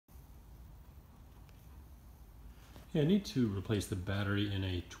Yeah, I need to replace the battery in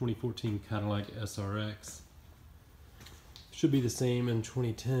a 2014 Cadillac SRX. Should be the same in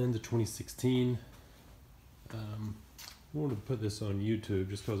 2010 to 2016. I wanted to put this on YouTube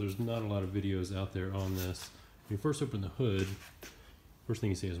just because there's not a lot of videos out there on this. When you first open the hood, first thing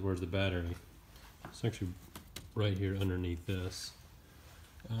you see is where's the battery. It's actually right here underneath this.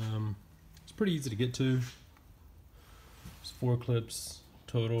 It's pretty easy to get to. There's 4 clips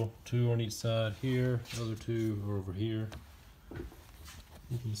total, 2 on each side here, the other 2 are over here.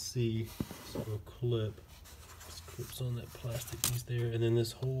 You can see this little clip, just clips on that plastic piece there, and then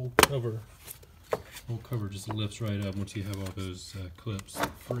this whole cover just lifts right up once you have all those clips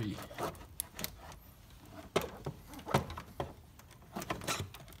free.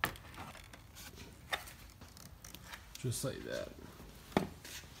 Just like that.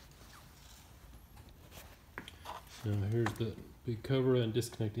 Now here's the big cover, and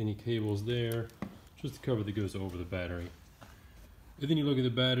disconnect any cables there. Just the cover that goes over the battery. And then you look at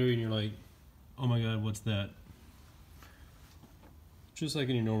the battery and you're like, oh my god, what's that? Just like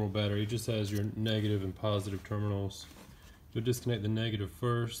any normal battery, it just has your negative and positive terminals. You'll disconnect the negative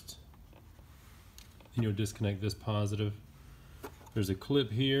first, then you'll disconnect this positive. There's a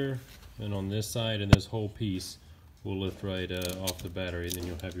clip here, and on this side, and this whole piece will lift right off the battery, and then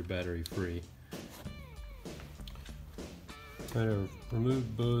you'll have your battery free. Try to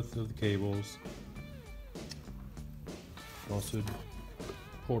remove both of the cables. Also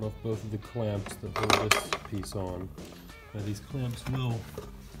pulled off both of the clamps that hold this piece on. Now these clamps will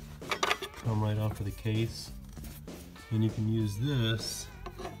come right off of the case, and you can use this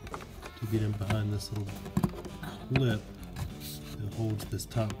to get in behind this little clip that holds this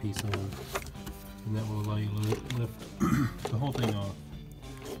top piece on, and that will allow you to lift the whole thing off,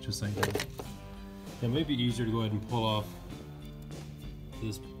 just like that. Now it may be easier to go ahead and pull off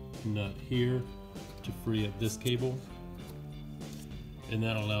this nut here to free up this cable, and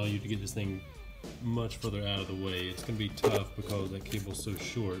that'll allow you to get this thing much further out of the way. It's going to be tough because that cable's so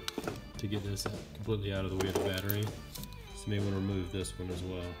short to get this completely out of the way of the battery, so you may want to remove this one as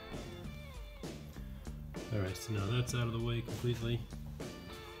well. Alright, so now that's out of the way completely.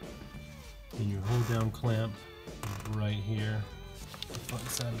 And your hold down clamp right here, the front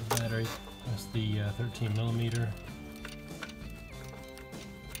side of the battery. That's the 13mm.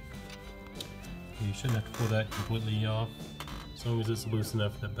 You shouldn't have to pull that completely off, as long as it's loose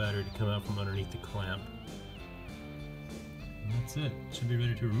enough for that battery to come out from underneath the clamp. And that's it. It should be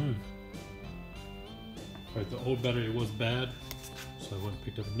ready to remove. Alright, the old battery was bad, so I went and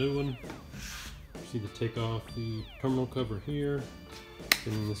picked up a new one. See to take off the terminal cover here,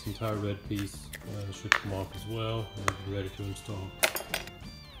 and then this entire red piece should come off as well, and it'll be ready to install.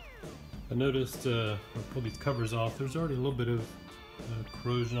 I noticed when I pulled these covers off, there's already a little bit of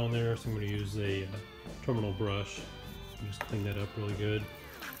corrosion on there, so I'm going to use a terminal brush and just clean that up really good.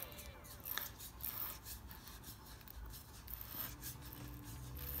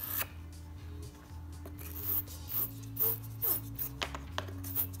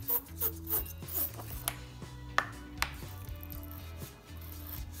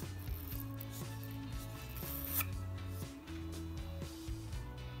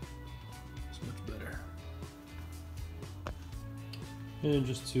 And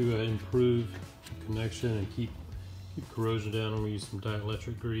just to improve the connection and keep corrosion down, I'm going to use some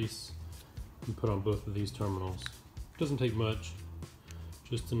dielectric grease and put on both of these terminals. It doesn't take much,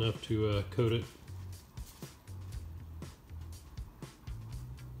 just enough to coat it.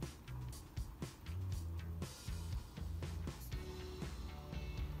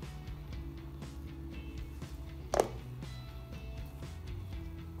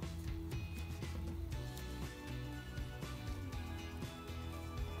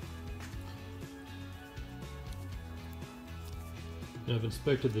 I've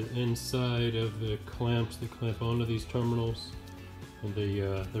inspected the inside of the clamps that clamp onto these terminals, and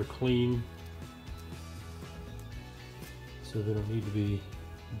they're clean, so they don't need to be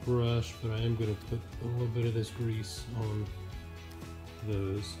brushed, but I am going to put a little bit of this grease on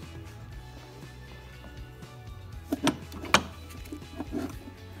those.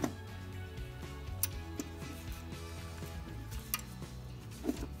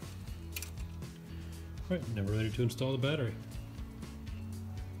 Alright, now we're ready to install the battery.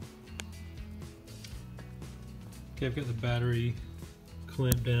 Okay, I've got the battery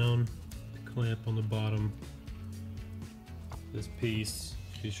clamped down, the clamp on the bottom. This piece,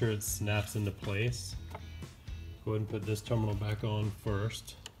 be sure it snaps into place. Go ahead and put this terminal back on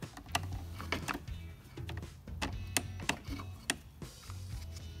first.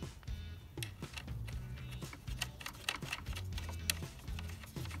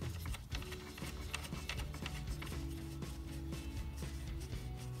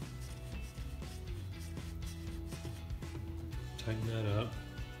 Tighten that up.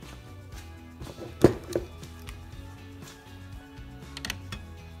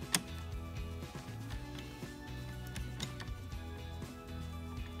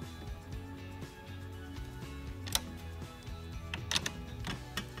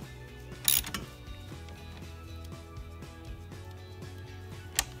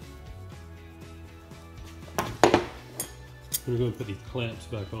 I'm going to put these clamps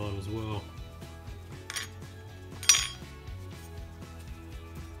back on as well.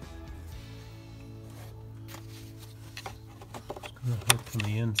 Just going to hook from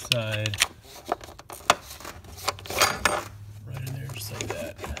the inside. Right in there, just like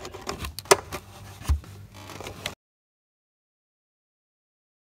that.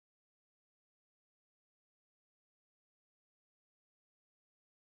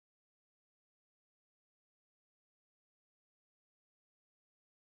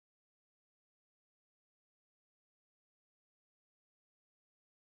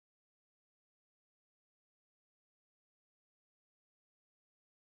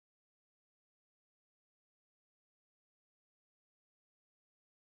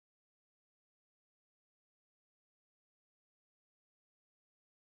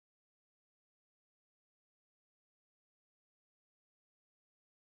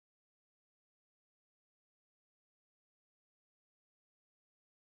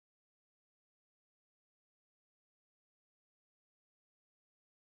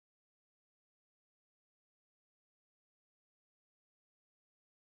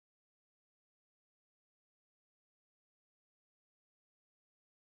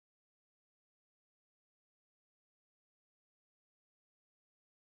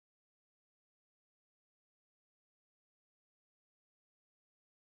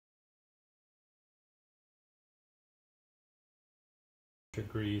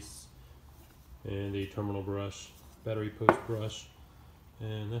 Grease and a terminal brush, battery post brush,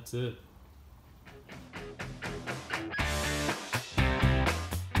 and that's it.